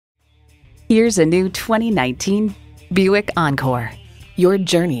Here's a new 2019 Buick Encore. Your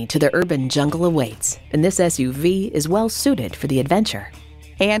journey to the urban jungle awaits, and this SUV is well suited for the adventure.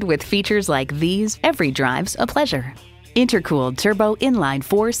 And with features like these, every drive's a pleasure. Intercooled turbo inline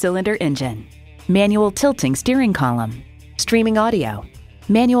 4-cylinder engine, manual tilting steering column, streaming audio,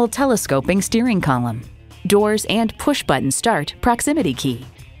 manual telescoping steering column, doors and push-button start proximity key,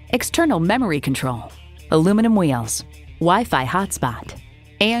 external memory control, aluminum wheels, Wi-Fi hotspot,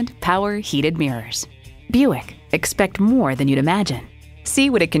 and power heated mirrors. Buick, expect more than you'd imagine. See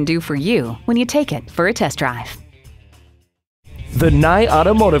what it can do for you when you take it for a test drive. The Nye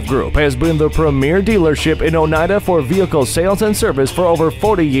Automotive Group has been the premier dealership in Oneida for vehicle sales and service for over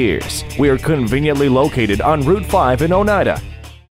 40 years. We are conveniently located on Route 5 in Oneida.